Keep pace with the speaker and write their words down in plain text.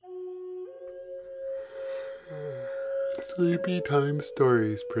Sleepy Time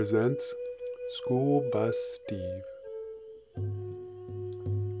Stories presents School Bus Steve.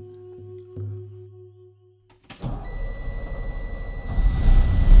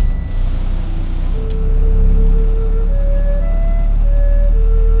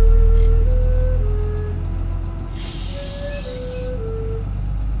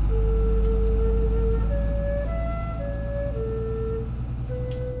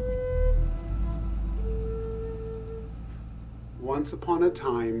 Once upon a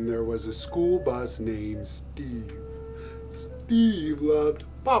time, there was a school bus named Steve. Steve loved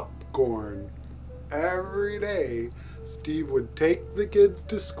popcorn. Every day, Steve would take the kids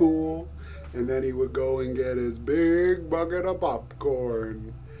to school, and then he would go and get his big bucket of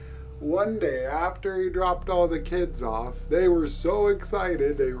popcorn. One day, after he dropped all the kids off, they were so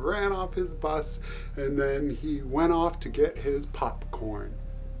excited they ran off his bus, and then he went off to get his popcorn.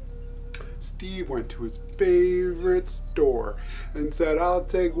 Steve went to his favorite store and said, "I'll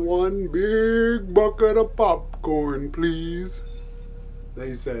take one big bucket of popcorn, please."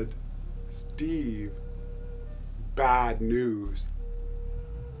 They said, "Steve, bad news.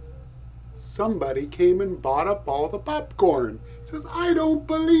 Somebody came and bought up all the popcorn." He says, "I don't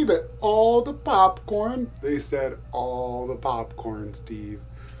believe it. All the popcorn?" They said, "All the popcorn, Steve."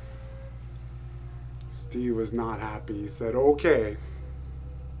 Steve was not happy. He said, "Okay.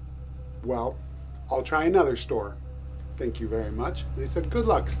 Well, I'll try another store. Thank you very much." They said, "Good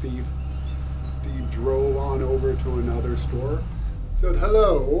luck, Steve." Steve drove on over to another store. Said,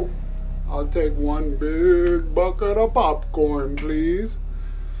 "Hello, I'll take one big bucket of popcorn, please."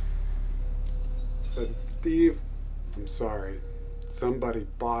 Said, "Steve, I'm sorry. Somebody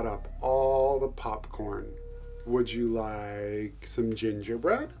bought up all the popcorn. Would you like some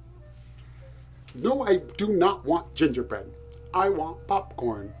gingerbread?" "No, I do not want gingerbread. I want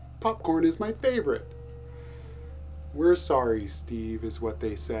popcorn. Popcorn is my favorite." "We're sorry, Steve," is what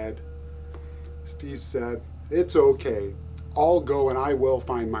they said. Steve said, "It's okay. I'll go and I will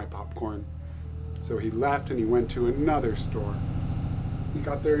find my popcorn." So he left and he went to another store. He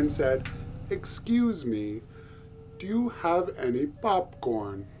got there and said, "Excuse me, do you have any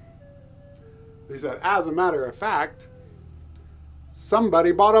popcorn?" They said, "As a matter of fact,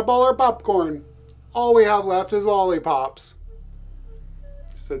 somebody bought up all our popcorn. All we have left is lollipops."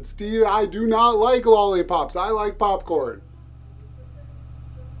 Said, "Steve, I do not like lollipops. I like popcorn."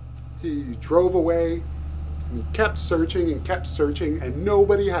 He drove away and kept searching and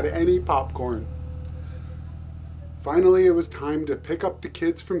nobody had any popcorn. Finally, it was time to pick up the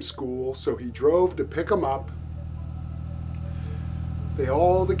kids from school, so he drove to pick them up.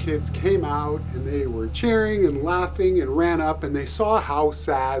 All the kids came out and they were cheering and laughing and ran up and they saw how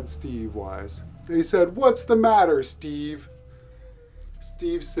sad Steve was. They said, "What's the matter, Steve?"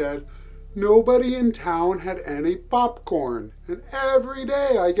 Steve said, "Nobody in town had any popcorn, and every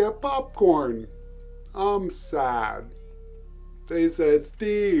day I get popcorn. I'm sad." They said,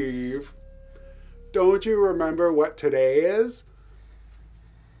 "Steve, don't you remember what today is?"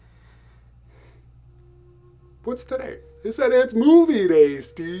 "What's today?" He said, "It's movie day,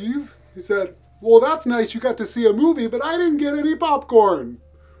 Steve." He said, "Well, that's nice you got to see a movie, but I didn't get any popcorn."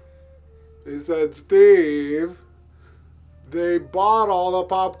 They said, "Steve, they bought all the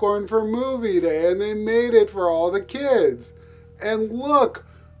popcorn for movie day and they made it for all the kids. And look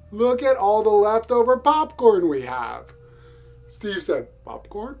at all the leftover popcorn we have." Steve said,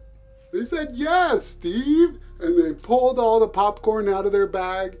 "Popcorn?" They said, "Yes, Steve." And they pulled all the popcorn out of their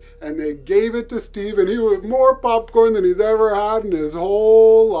bag and they gave it to Steve, and he had more popcorn than he's ever had in his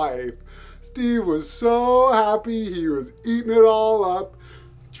whole life. Steve was so happy. He was eating it all up,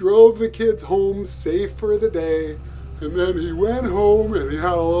 drove the kids home safe for the day. And then he went home and he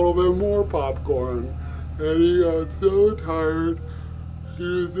had a little bit more popcorn. And he got so tired, he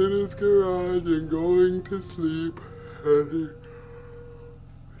was in his garage and going to sleep. And he was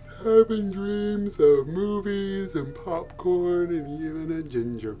having dreams of movies and popcorn and even a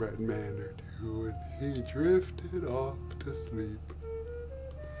gingerbread man or two. And he drifted off to sleep.